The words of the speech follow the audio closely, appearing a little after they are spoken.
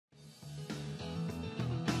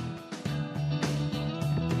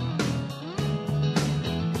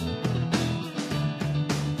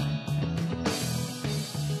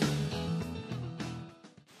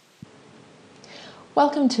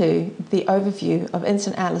Welcome to the overview of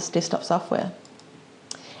InstantAtlas Desktop software.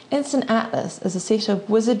 InstantAtlas is a set of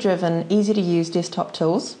wizard-driven, easy-to-use desktop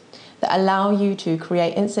tools that allow you to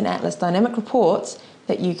create InstantAtlas dynamic reports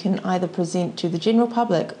that you can either present to the general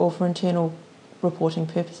public or for internal reporting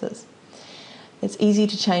purposes. It's easy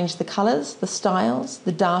to change the colours, the styles,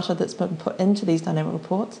 the data that's been put into these dynamic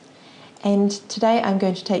reports, and today I'm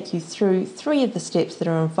going to take you through 3 of the steps that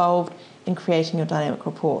are involved in creating your dynamic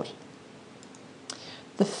report.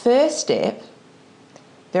 The first step,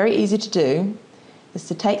 very easy to do, is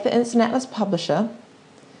to take the InstantAtlas publisher,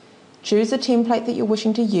 choose a template that you're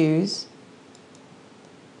wishing to use,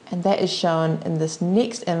 and that is shown in this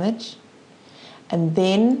next image, and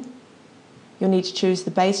then you'll need to choose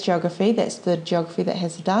the base geography, that's the geography that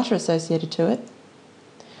has the data associated to it,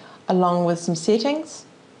 along with some settings,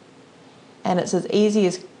 and it's as easy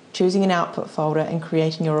as choosing an output folder and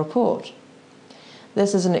creating your report.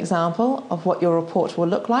 This is an example of what your report will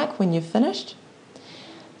look like when you've finished.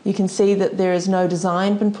 You can see that there is no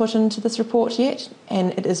design been put into this report yet,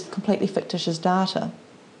 and it is completely fictitious data.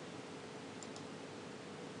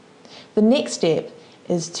 The next step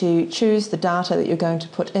is to choose the data that you're going to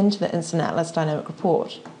put into the InstantAtlas dynamic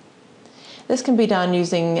report. This can be done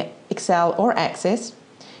using Excel or Access.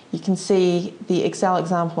 You can see the Excel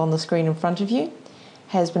example on the screen in front of you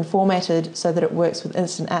has been formatted so that it works with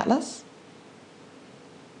InstantAtlas.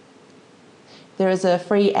 There is a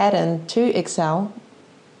free add-in to Excel,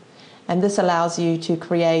 and this allows you to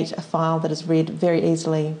create a file that is read very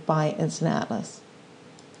easily by InstantAtlas.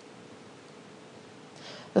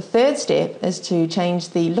 The third step is to change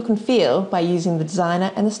the look and feel by using the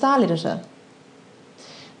designer and the style editor.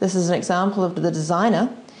 This is an example of the designer,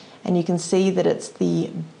 and you can see that it's the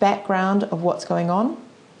background of what's going on.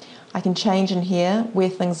 I can change in here where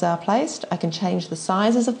things are placed, I can change the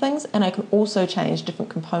sizes of things, and I can also change different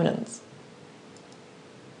components.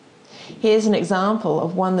 Here's an example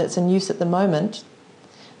of one that's in use at the moment.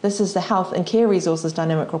 This is the Health and Care Resources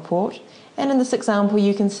Dynamic Report, and in this example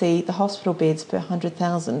you can see the hospital beds per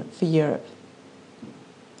 100,000 for Europe.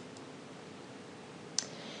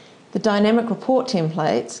 The dynamic report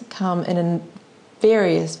templates come in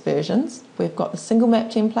various versions. We've got the single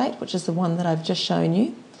map template, which is the one that I've just shown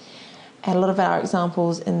you, and a lot of our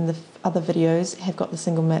examples in the other videos have got the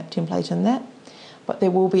single map template in that. But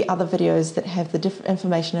there will be other videos that have the different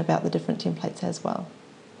information about the different templates as well.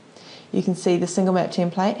 You can see the single map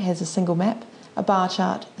template has a single map, a bar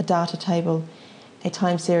chart, a data table, a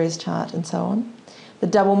time series chart, and so on. The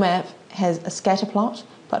double map has a scatter plot,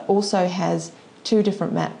 but also has 2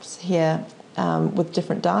 different maps here with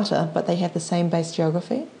different data, but they have the same base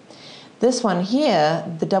geography. This one here,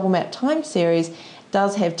 the double map time series,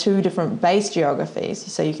 does have 2 different base geographies,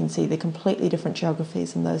 so you can see the completely different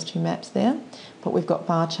geographies in those 2 maps there, but we've got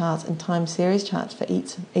bar charts and time series charts for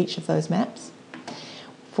each of those maps.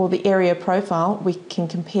 For the area profile, we can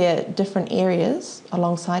compare different areas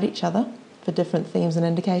alongside each other for different themes and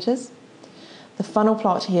indicators. The funnel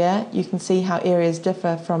plot here, you can see how areas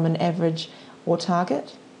differ from an average or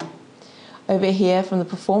target. Over here from the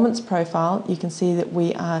performance profile, you can see that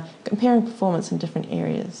we are comparing performance in different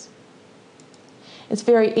areas. It's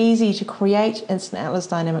very easy to create InstantAtlas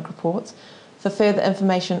dynamic reports. For further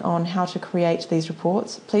information on how to create these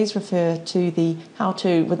reports, please refer to the How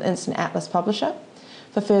To with InstantAtlas Publisher.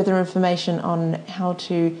 For further information on how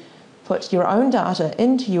to put your own data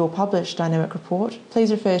into your published dynamic report, please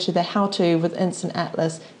refer to the How To with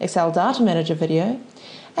InstantAtlas Excel Data Manager video.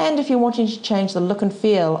 And if you're wanting to change the look and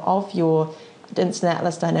feel of your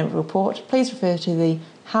InstantAtlas dynamic report, please refer to the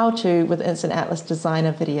How To with InstantAtlas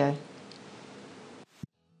Designer video.